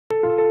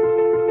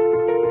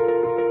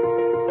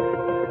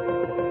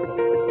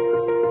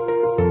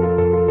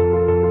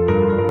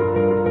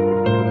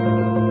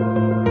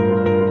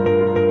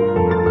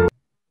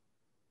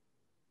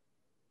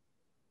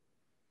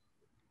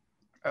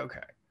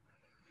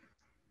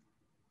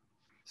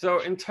So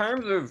in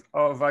terms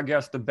of I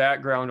guess the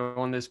background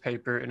on this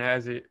paper and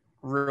as it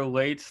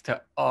relates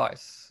to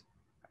us,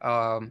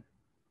 um,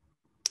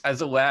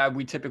 as a lab,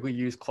 we typically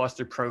use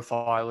cluster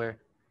profiler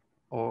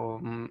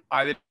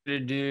either to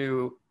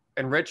do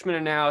enrichment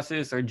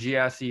analysis or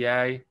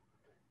GSEA.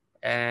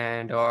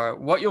 And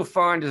what you'll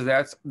find is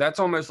that's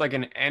almost like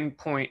an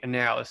endpoint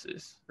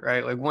analysis,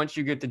 right? Like once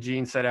you get the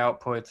gene set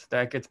outputs,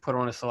 that gets put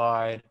on a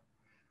slide.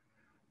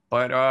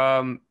 But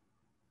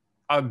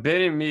I've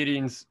been in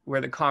meetings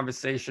where the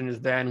conversation is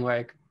then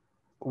like,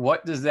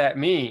 what does that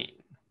mean?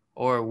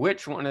 Or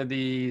which one of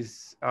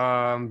these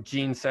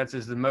gene sets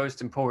is the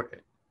most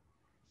important?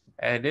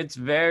 And it's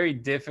very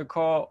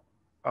difficult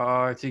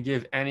to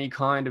give any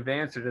kind of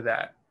answer to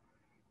that.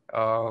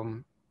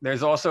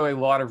 There's also a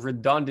lot of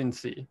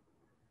redundancy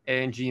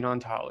in gene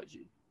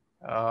ontology,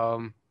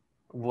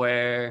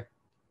 where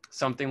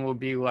something will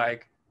be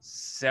like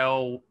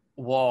cell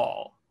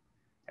wall,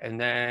 and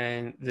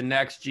then the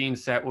next gene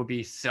set will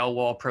be cell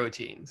wall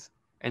proteins.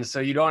 And so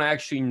you don't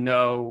actually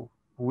know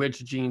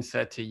which gene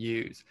set to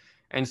use.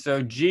 And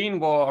so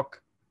GeneWalk,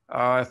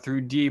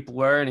 through deep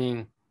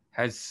learning,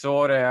 has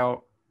sought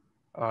out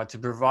to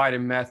provide a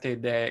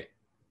method that,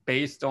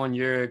 based on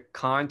your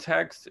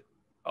context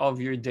of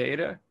your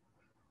data,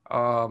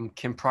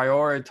 can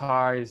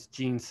prioritize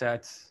gene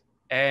sets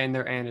and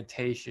their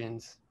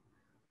annotations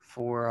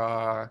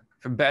for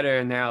better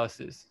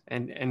analysis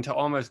and to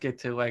almost get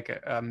to like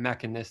a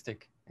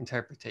mechanistic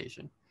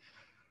interpretation.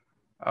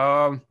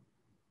 So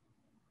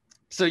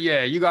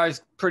yeah, you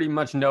guys pretty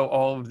much know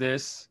all of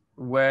this.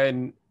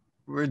 When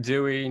we're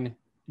doing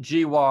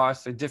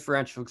GWAS, a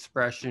differential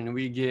expression,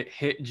 we get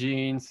hit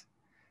genes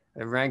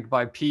ranked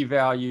by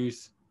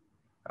p-values.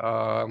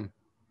 And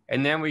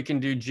then we can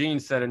do gene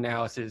set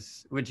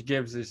analysis, which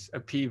gives us a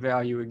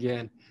p-value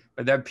again.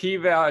 But that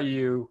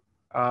p-value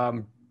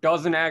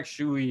doesn't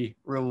actually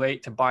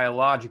relate to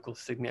biological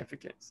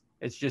significance.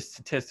 It's just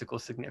statistical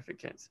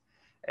significance.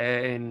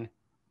 And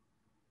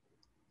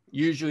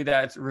usually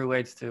that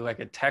relates to like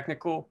a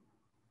technical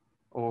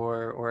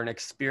or an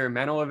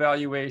experimental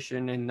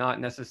evaluation and not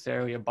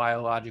necessarily a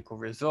biological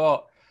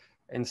result.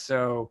 And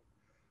so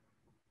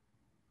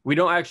we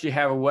don't actually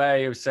have a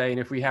way of saying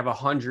if we have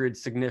 100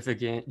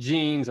 significant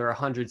genes or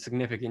 100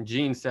 significant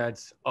gene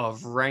sets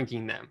of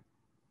ranking them.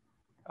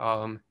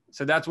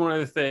 So that's one of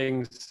the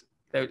things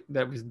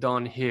that was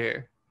done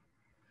here.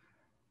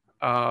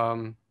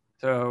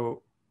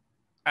 So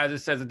as it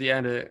says at the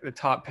end of the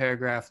top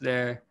paragraph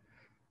there,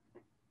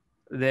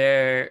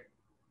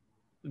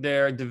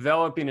 they're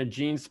developing a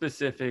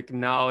gene-specific,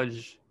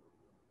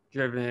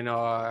 knowledge-driven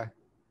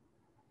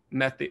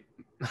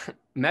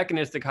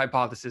mechanistic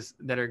hypothesis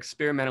that are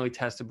experimentally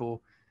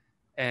testable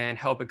and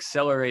help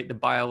accelerate the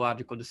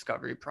biological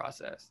discovery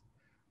process.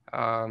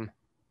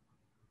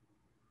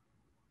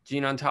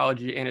 Gene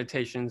ontology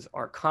annotations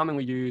are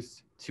commonly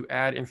used to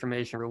add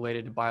information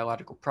related to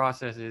biological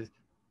processes,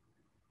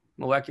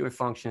 molecular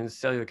functions,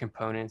 cellular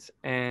components,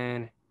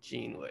 and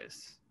gene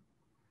lists.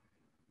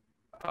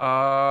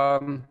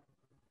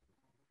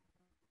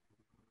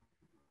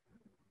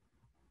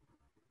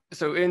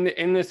 So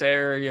in this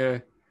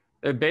area,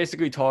 they're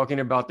basically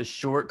talking about the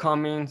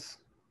shortcomings,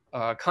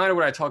 kind of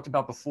what I talked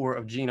about before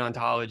of gene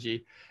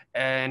ontology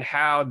and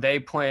how they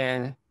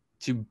plan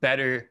to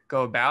better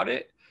go about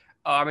it.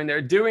 And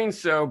they're doing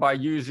so by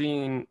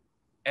using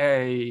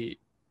I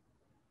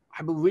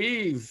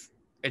believe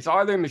it's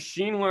either a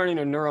machine learning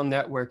or neural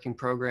networking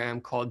program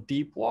called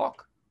GeneWalk.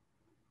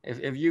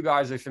 If you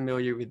guys are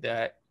familiar with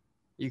that,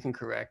 you can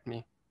correct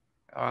me.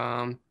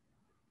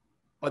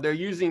 But they're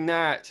using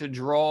that to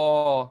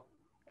draw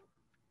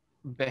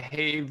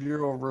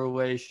behavioral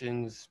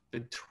relations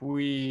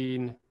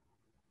between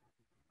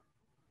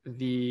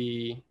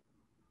the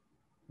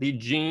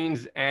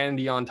genes and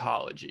the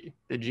ontology,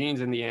 the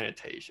genes and the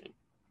annotation.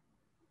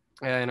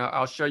 And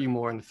I'll show you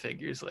more in the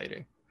figures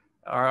later.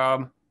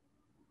 How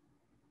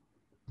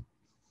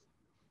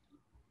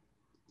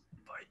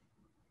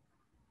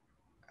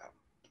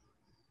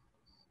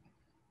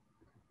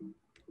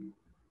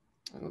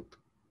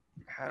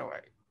do I?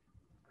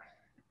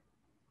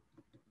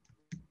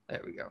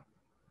 There we go.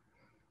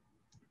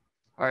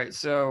 All right,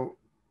 so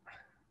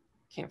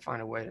can't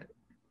find a way to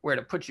where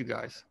to put you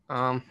guys.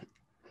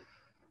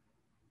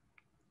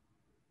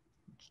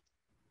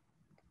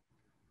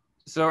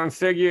 So in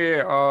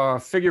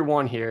figure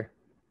one here,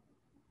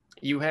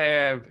 you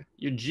have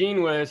your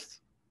gene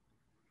list,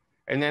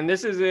 and then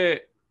this is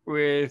it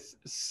with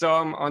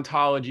some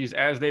ontologies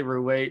as they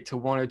relate to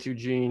one or two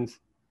genes.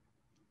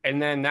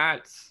 And then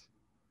that's,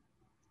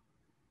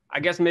 I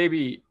guess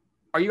maybe,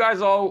 are you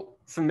guys all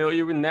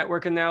familiar with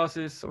network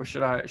analysis, or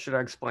should I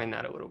explain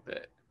that a little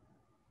bit?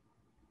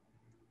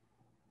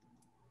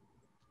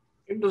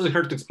 It doesn't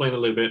hurt to explain a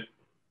little bit.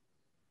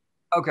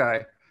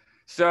 Okay,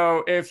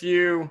 so if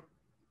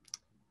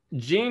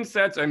gene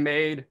sets are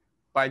made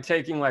by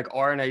taking like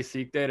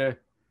RNA-seq data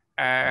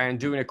and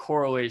doing a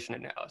correlation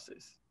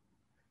analysis.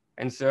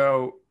 And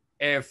so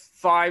if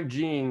 5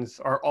 genes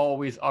are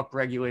always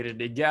upregulated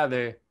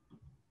together,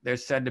 they're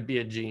said to be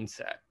a gene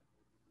set.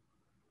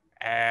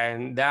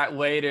 And that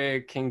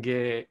later can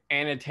get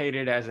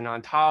annotated as an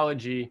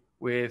ontology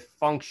with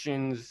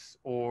functions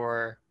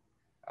or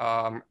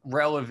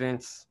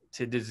relevance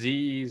to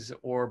disease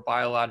or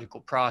biological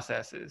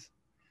processes.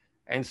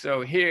 And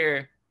so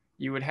here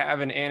you would have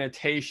an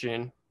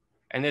annotation,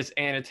 and this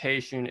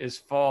annotation is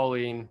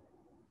falling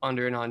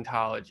under an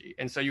ontology.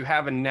 And so you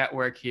have a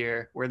network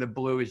here where the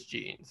blue is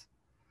genes.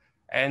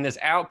 And this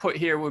output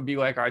here would be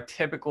like our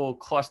typical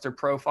cluster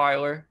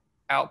profiler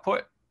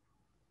output.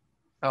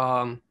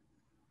 But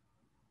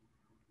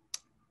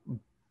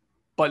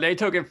they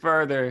took it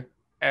further,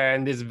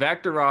 and this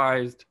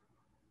vectorized,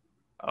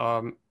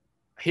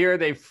 here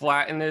they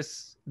flatten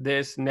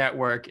this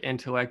network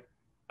into like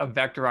a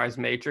vectorized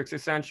matrix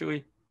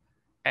essentially,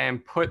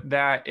 and put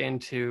that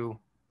into,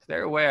 is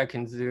there a way I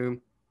can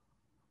zoom?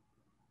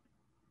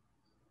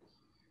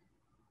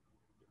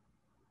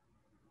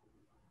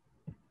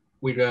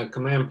 With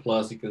Command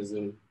Plus, you can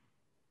zoom.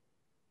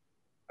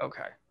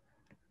 Okay.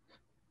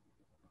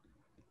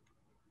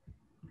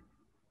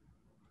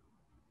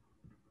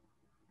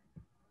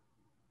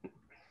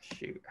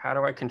 Shoot, how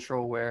do I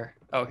control where?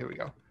 Oh, here we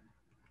go.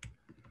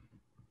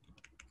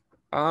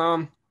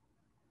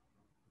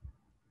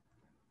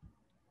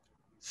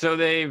 So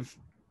they've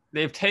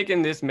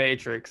taken this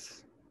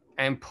matrix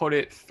and put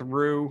it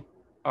through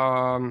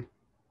an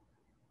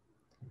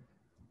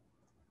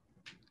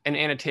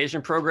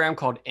annotation program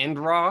called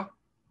IndRaw,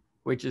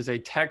 which is a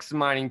text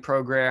mining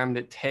program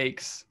that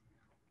takes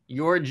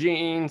your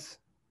genes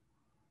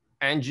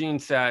and gene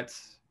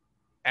sets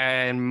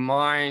and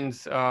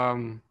mines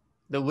the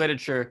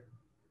literature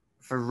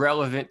for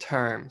relevant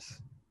terms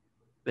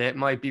that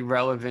might be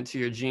relevant to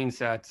your gene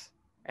sets,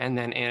 and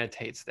then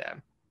annotates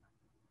them.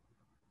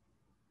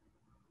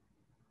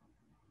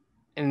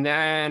 And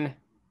then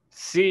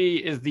C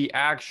is the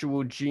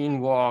actual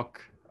GeneWalk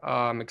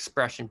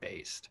expression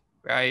based,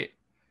 right?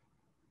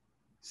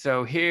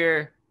 So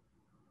here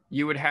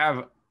you would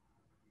have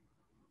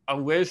a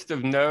list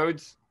of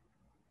nodes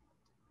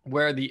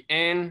where the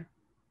N,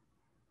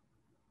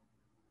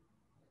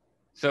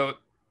 so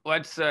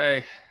let's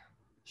say,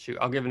 shoot,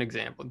 I'll give an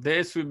example.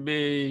 This would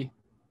be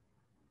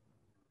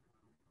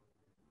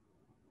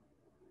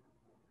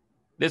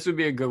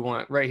a good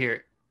one right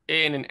here,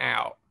 in and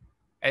out.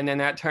 And then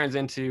that turns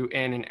into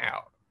in and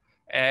out.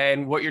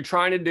 And what you're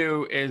trying to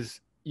do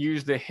is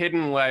use the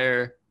hidden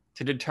layer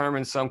to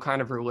determine some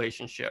kind of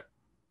relationship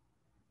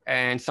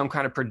and some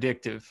kind of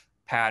predictive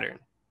pattern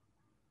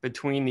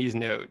between these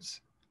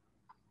nodes.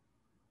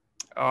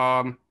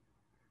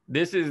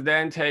 This is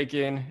then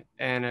taken,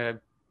 and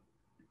a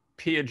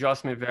P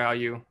adjustment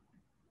value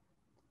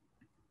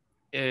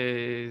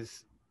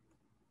is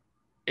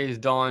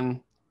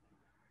done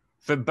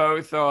for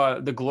both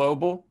the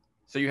global,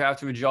 so you have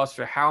to adjust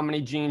for how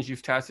many genes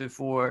you've tested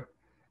for,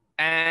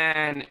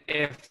 and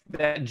if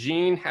that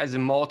gene has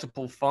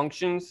multiple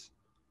functions,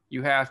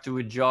 you have to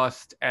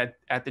adjust at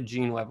the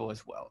gene level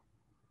as well.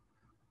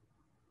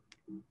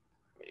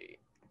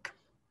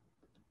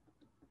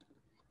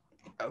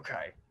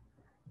 Okay.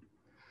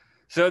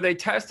 So they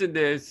tested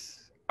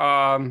this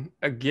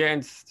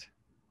against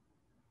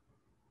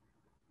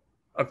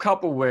a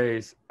couple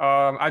ways.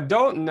 I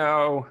don't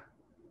know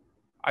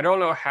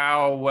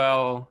how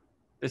well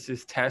this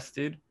is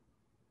tested,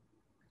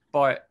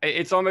 but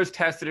it's almost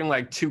tested in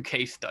like 2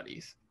 case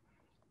studies,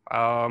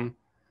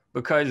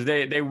 because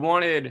they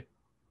wanted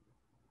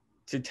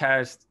to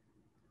test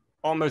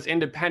almost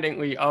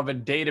independently of a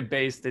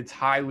database that's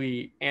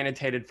highly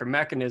annotated for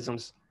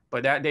mechanisms,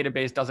 but that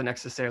database doesn't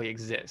necessarily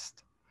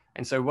exist.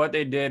 And so what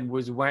they did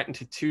was went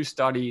into 2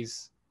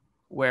 studies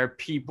where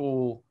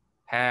people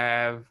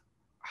have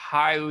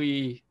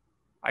highly,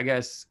 I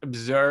guess,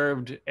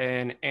 observed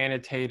and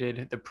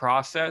annotated the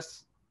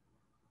process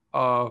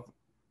of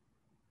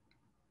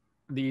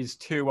these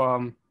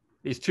two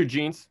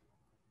genes,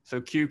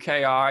 so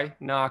QKI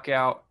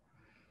knockout,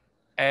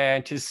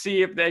 and to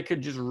see if they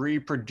could just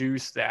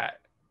reproduce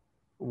that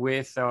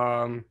with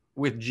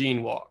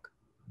GeneWalk.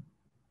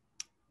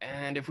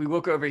 And if we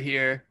look over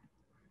here,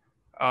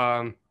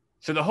 so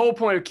the whole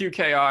point of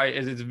QKI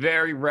is it's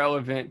very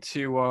relevant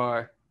to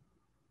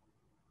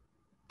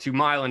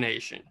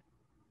myelination.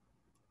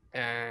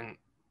 And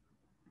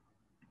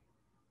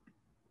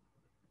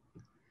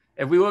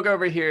if we look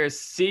over here,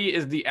 C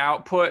is the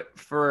output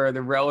for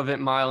the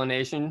relevant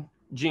myelination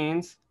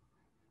genes.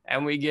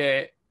 And we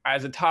get,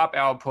 as a top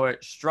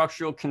output,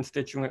 structural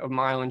constituent of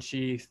myelin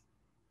sheath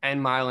and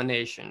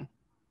myelination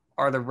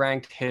are the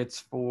ranked hits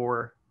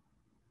for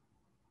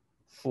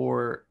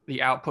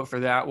the output for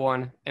that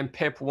one. And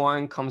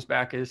PIP1 comes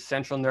back as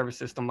central nervous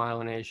system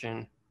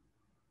myelination.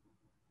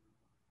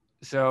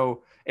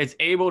 So it's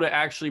able to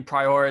actually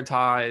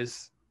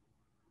prioritize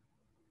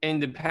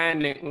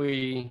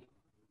independently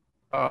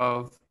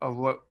of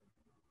what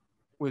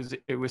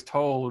it was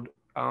told,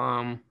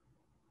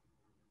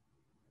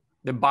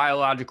 the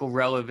biological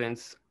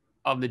relevance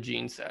of the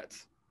gene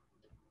sets.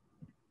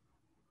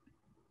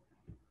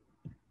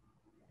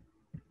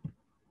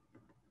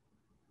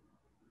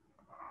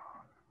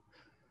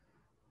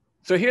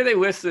 So here they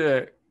list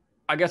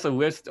I guess, a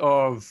list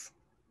of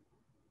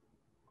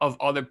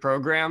other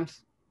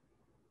programs.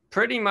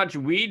 Pretty much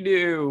we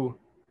do,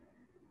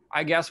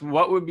 I guess,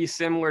 what would be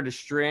similar to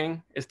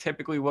string is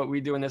typically what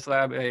we do in this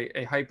lab,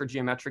 a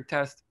hypergeometric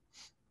test,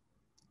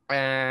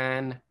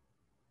 and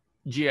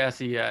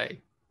GSEA.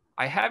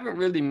 I haven't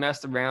really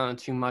messed around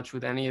too much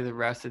with any of the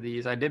rest of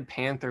these. I did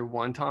Panther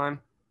one time,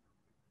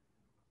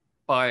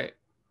 but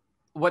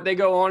what they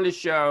go on to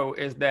show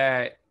is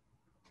that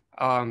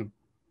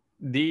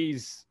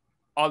these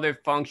other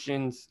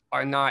functions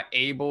are not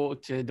able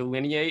to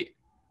delineate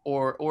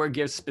or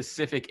give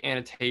specific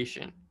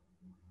annotation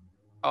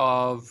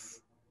of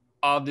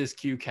this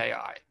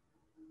QKI.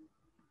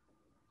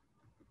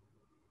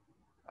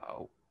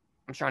 Oh,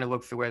 I'm trying to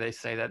look for where they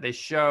say that. They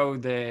show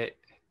that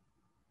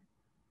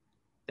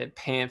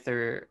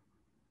Panther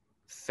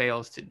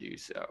fails to do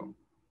so.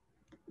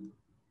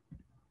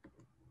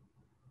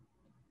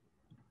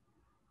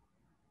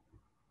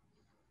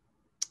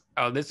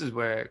 Oh, this is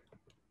where,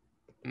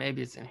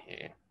 maybe it's in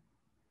here.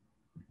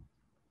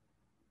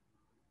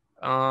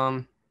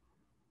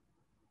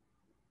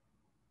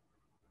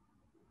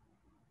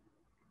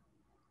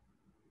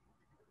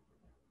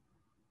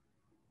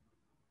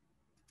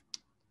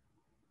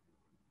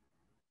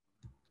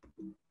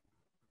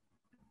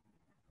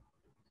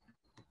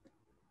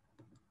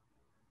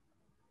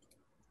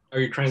 Are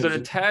you trying to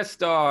test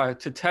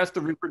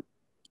the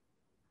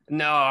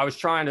No, I was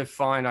trying to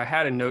find. I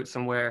had a note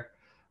somewhere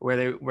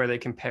where they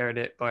compared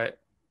it, but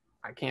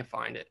I can't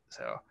find it.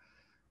 So,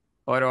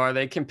 but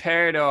they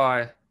compared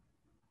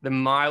the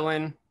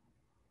myelin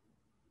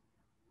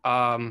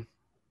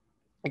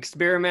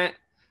experiment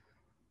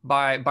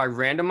by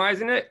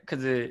randomizing it,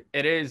 because it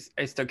is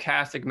a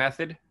stochastic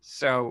method.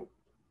 So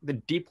the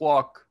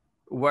GeneWalk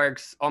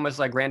works almost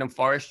like random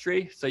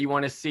forestry. So you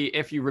want to see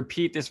if you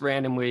repeat this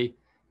randomly,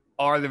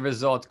 are the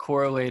results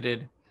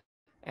correlated?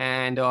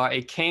 And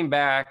it came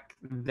back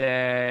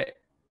that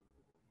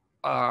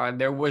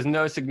there was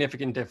no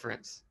significant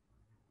difference,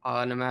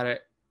 no matter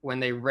when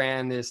they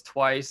ran this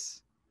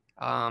twice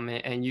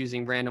and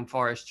using random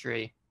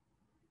forestry,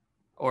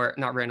 or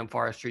not random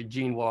forestry,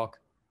 GeneWalk.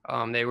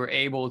 They were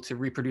able to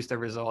reproduce their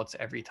results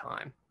every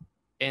time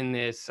in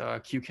this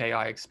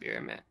QKI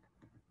experiment.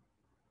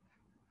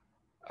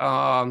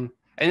 And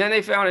then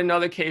they found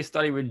another case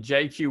study with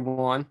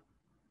JQ1,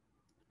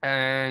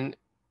 and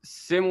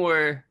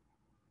similar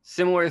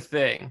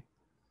thing,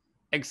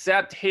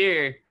 except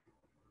here,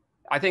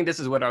 I think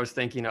this is what I was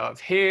thinking of.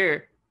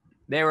 Here,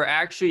 they were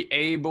actually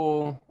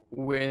able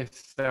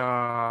with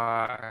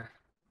the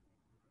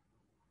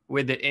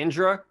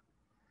Indra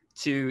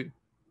to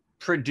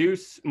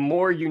produce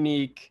more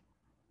unique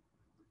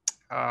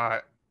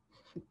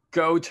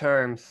Go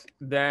terms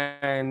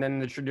than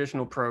the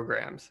traditional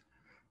programs.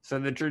 So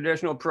the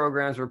traditional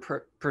programs were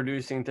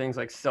producing things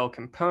like cell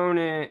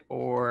component,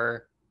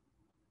 or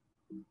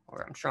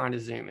I'm trying to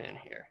zoom in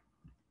here.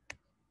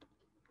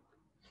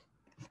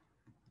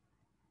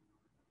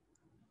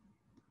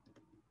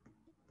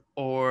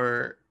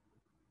 Or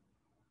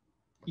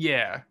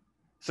yeah,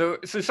 so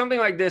something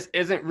like this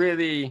isn't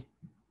really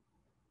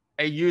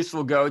a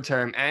useful Go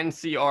term,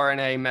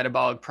 ncRNA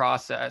metabolic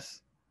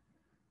process,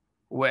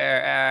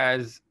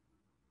 whereas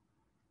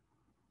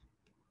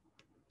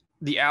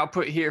the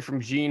output here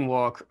from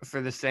GeneWalk for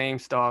the same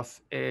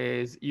stuff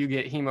is you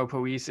get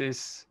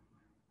hemopoiesis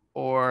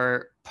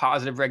or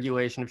positive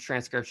regulation of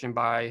transcription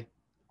by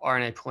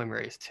RNA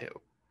polymerase II.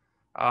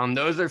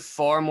 Those are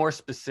far more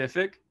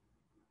specific,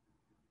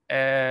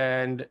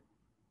 and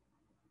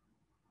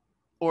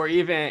or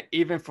even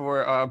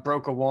for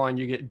BRCA1,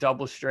 you get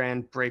double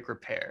strand break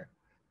repair.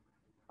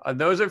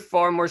 Those are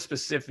far more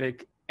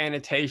specific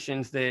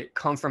annotations that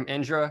come from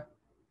Indra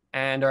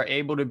and are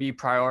able to be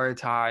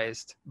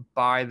prioritized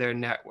by their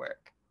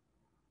network.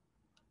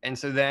 And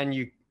so then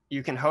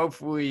you can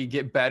hopefully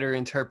get better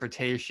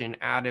interpretation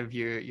out of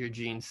your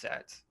gene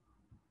sets.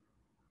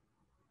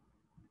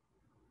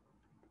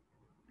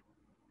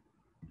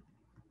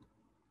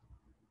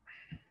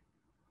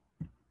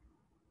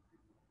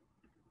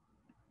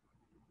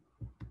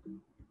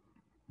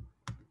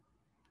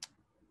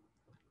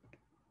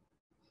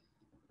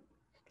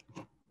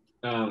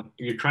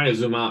 You're trying to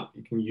zoom out,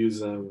 you can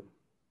use I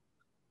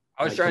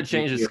was trying to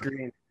change the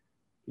screen.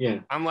 Yeah.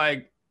 I'm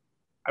like,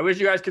 I wish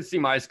you guys could see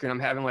my screen. I'm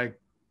having like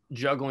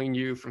juggling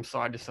you from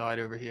side to side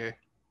over here.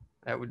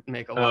 That would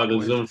make a lot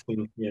more zoom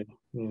thing.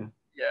 Yeah.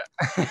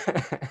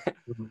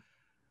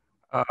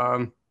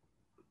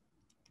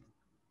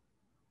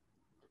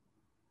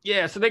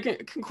 Yeah, so they can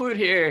conclude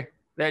here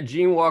that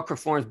GeneWalk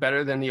performs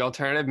better than the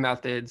alternative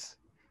methods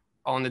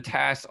on the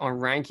tasks on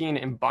ranking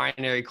and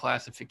binary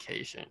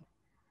classification.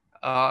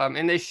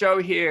 And they show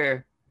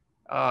here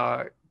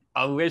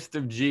a list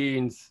of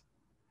genes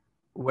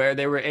where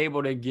they were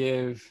able to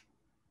give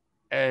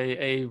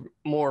a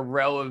more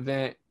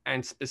relevant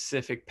and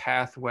specific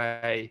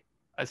pathway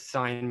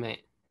assignment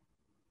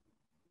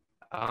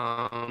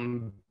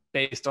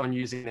based on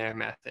using their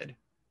method.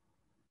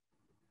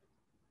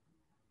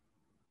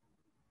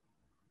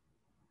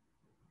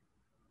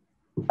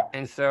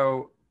 And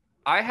so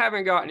I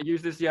haven't gotten to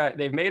use this yet.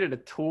 They've made it a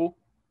tool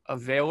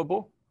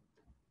available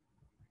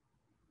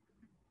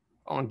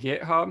on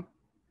GitHub.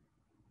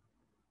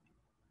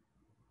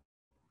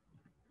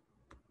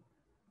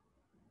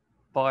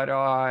 But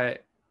I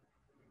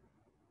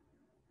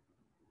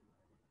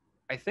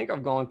think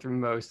I've gone through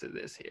most of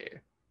this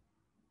here.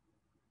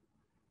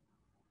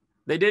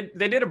 They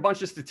did a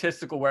bunch of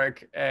statistical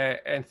work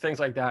and things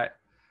like that.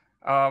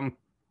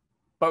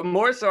 But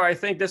more so, I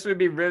think this would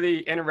be really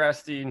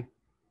interesting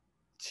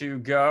to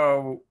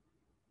go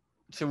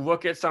to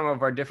look at some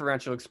of our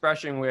differential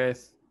expression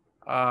with,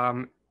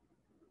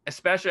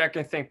 especially I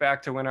can think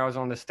back to when I was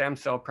on the stem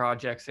cell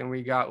projects and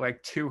we got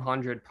like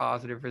 200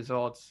 positive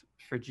results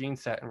for gene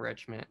set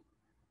enrichment,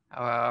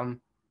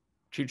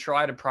 to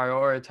try to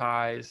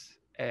prioritize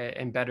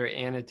and better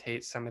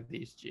annotate some of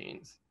these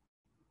genes.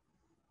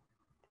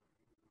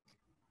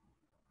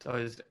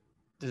 So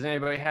does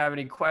anybody have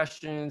any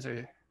questions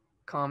or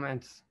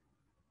comments?